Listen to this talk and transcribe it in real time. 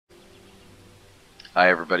Hi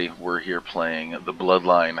everybody, we're here playing the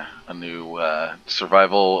Bloodline, a new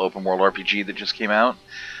survival open world RPG that just came out.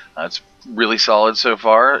 It's really solid so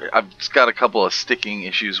far. I've just got a couple of sticking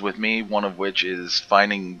issues with me, one of which is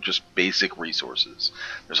finding just basic resources.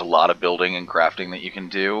 There's a lot of building and crafting that you can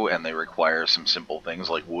do, and they require some simple things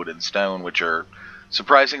like wood and stone, which are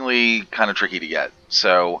surprisingly kind of tricky to get.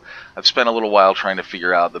 So I've spent a little while trying to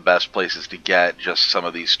figure out the best places to get just some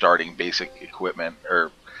of these starting basic equipment,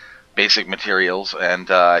 or basic materials, and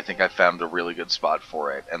I think I found a really good spot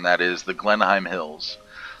for it, and that is the Glenheim Hills.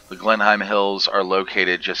 The Glenheim Hills are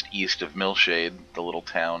located just east of Millshade, the little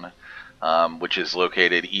town, which is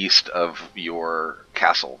located east of your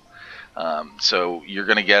castle. So you're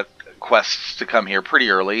going to get quests to come here pretty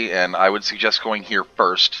early, and I would suggest going here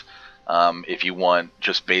first if you want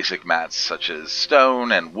just basic mats such as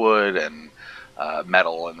stone and wood and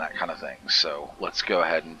metal and that kind of thing. So let's go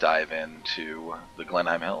ahead and dive into the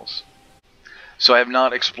Glenheim Hills. So I have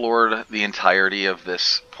not explored the entirety of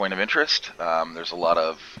this point of interest. There's a lot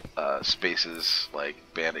of spaces like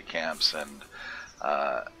bandit camps and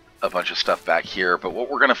a bunch of stuff back here, but what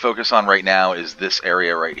we're going to focus on right now is this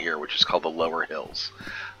area right here, which is called the Lower Hills.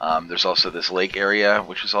 There's also this lake area,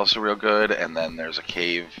 which is also real good, and then there's a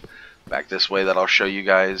cave back this way that I'll show you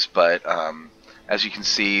guys, but as you can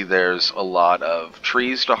see, there's a lot of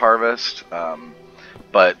trees to harvest,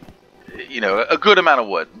 but you know, a good amount of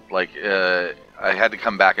wood. Like I had to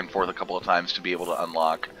come back and forth a couple of times to be able to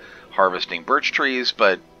unlock harvesting birch trees,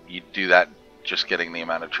 but you do that just getting the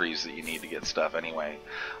amount of trees that you need to get stuff anyway.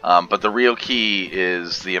 But the real key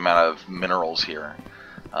is the amount of minerals here.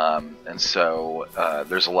 And so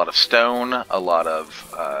there's a lot of stone, a lot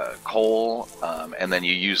of coal, and then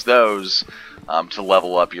you use those to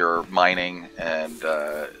level up your mining, and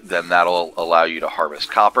then that'll allow you to harvest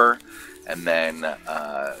copper, and then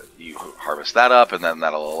you harvest that up, and then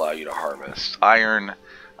that'll allow you to harvest iron.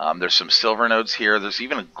 There's some silver nodes here. There's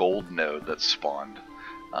even a gold node that's spawned,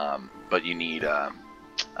 but you need a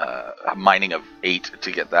mining of 8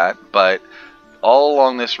 to get that. But all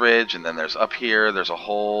along this ridge, and then there's up here, there's a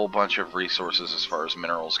whole bunch of resources as far as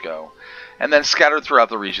minerals go. And then scattered throughout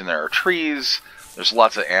the region there are trees. There's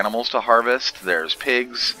lots of animals to harvest. There's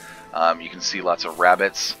pigs. You can see lots of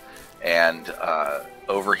rabbits. And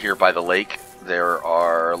over here by the lake, there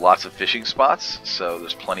are lots of fishing spots, so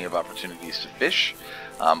there's plenty of opportunities to fish.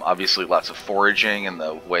 Obviously, lots of foraging in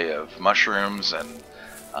the way of mushrooms and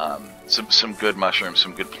some good mushrooms,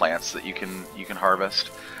 some good plants that you can harvest.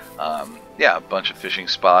 Yeah, a bunch of fishing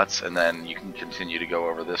spots, and then you can continue to go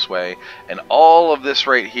over this way. And all of this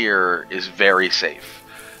right here is very safe.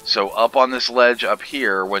 So up on this ledge up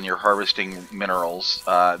here, when you're harvesting minerals,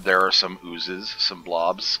 there are some oozes, some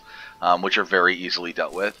blobs, which are very easily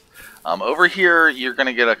dealt with. Over here, you're going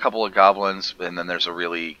to get a couple of goblins, and then there's a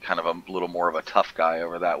really kind of a little more of a tough guy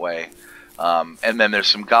over that way. And then there's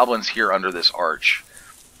some goblins here under this arch.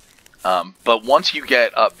 But once you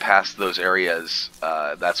get up past those areas,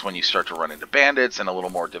 that's when you start to run into bandits and a little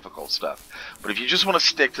more difficult stuff. But if you just want to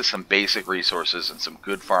stick to some basic resources and some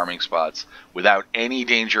good farming spots without any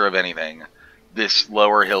danger of anything, this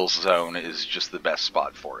Lower Hills zone is just the best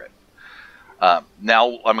spot for it.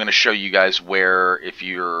 Now I'm going to show you guys where, if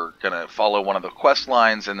you're going to follow one of the quest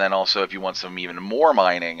lines, and then also if you want some even more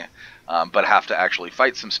mining, but have to actually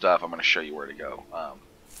fight some stuff, I'm going to show you where to go.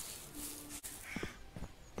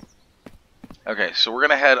 Okay, so we're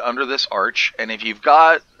going to head under this arch, and if you've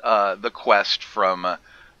got the quest from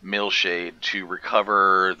Millshade to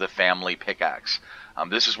recover the family pickaxe,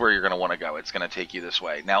 this is where you're going to want to go. It's going to take you this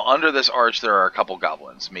way. Now, under this arch, there are a couple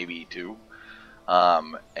goblins, maybe 2.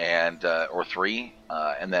 Or 3,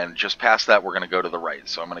 and then just past that we're going to go to the right.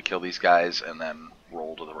 So I'm going to kill these guys and then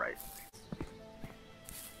roll to the right.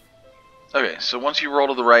 Okay, so once you roll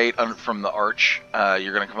to the right from the arch,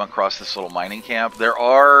 you're going to come across this little mining camp. There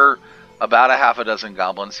are about a half a dozen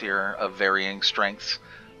goblins here of varying strengths,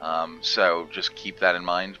 so just keep that in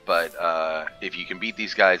mind. But if you can beat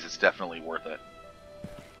these guys, it's definitely worth it.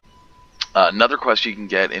 Another quest you can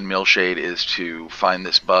get in Millshade is to find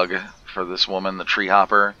this bug for this woman, the tree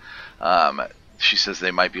hopper. She says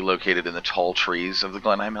they might be located in the tall trees of the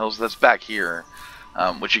Glenheim Hills. That's back here,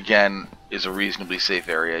 which again is a reasonably safe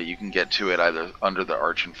area. You can get to it either under the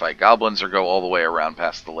arch and fight goblins, or go all the way around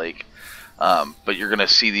past the lake. But you're going to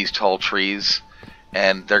see these tall trees,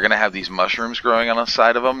 and they're going to have these mushrooms growing on the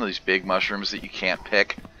side of them, these big mushrooms that you can't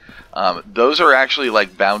pick. Those are actually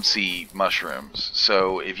like bouncy mushrooms,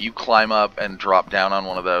 so if you climb up and drop down on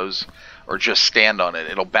one of those, or just stand on it,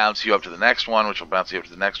 it'll bounce you up to the next one, which will bounce you up to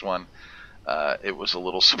the next one. It was a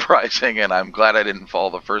little surprising, and I'm glad I didn't fall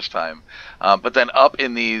the first time. But then up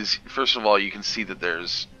in these, first of all, you can see that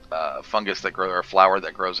there's fungus that grows, or flower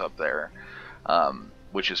that grows up there,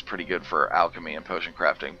 which is pretty good for alchemy and potion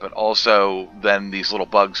crafting. But also, then these little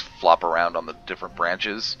bugs flop around on the different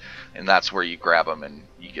branches, and that's where you grab them and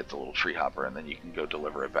you get the little tree hopper, and then you can go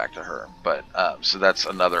deliver it back to her. But so that's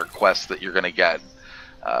another quest that you're going to get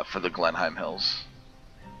for the Glenheim Hills.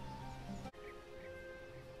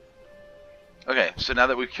 Okay, so now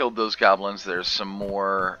that we've killed those goblins, there's some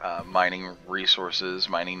more mining resources,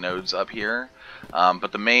 mining nodes up here.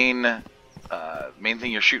 But the main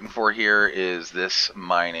thing you're shooting for here is this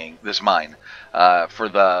mine. For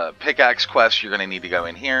the pickaxe quest, you're going to need to go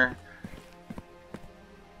in here.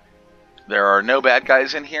 There are no bad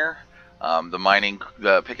guys in here.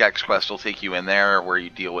 The pickaxe quest will take you in there where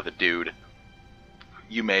you deal with a dude.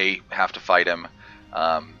 You may have to fight him,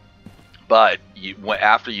 but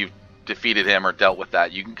after you've defeated him or dealt with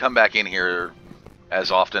that, you can come back in here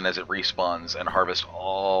as often as it respawns and harvest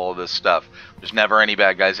all this stuff. There's never any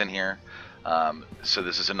bad guys in here, so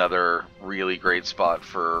this is another really great spot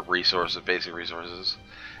for resources, basic resources.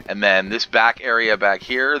 And then this back area back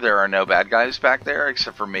here, there are no bad guys back there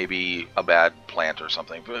except for maybe a bad plant or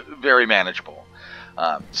something, but very manageable.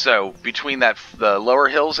 So between the lower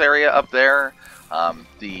hills area up there,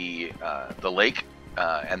 the lake,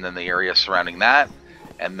 and then the area surrounding that,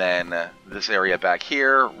 and then this area back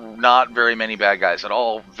here, not very many bad guys at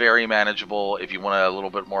all, very manageable. If you want a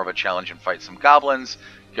little bit more of a challenge and fight some goblins,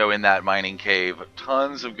 go in that mining cave.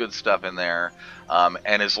 Tons of good stuff in there.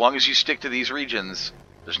 And as long as you stick to these regions,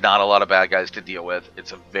 there's not a lot of bad guys to deal with.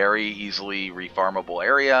 It's a very easily refarmable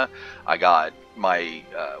area. I got my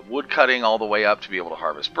wood cutting all the way up to be able to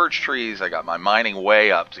harvest birch trees. I got my mining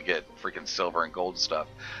way up to get freaking silver and gold stuff.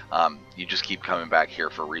 You just keep coming back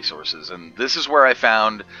here for resources. And this is where I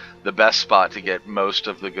found the best spot to get most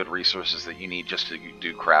of the good resources that you need just to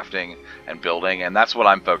do crafting and building. And that's what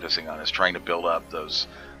I'm focusing on, is trying to build up those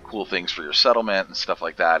cool things for your settlement and stuff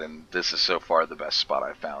like that, and this is so far the best spot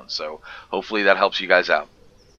I've found. So hopefully that helps you guys out.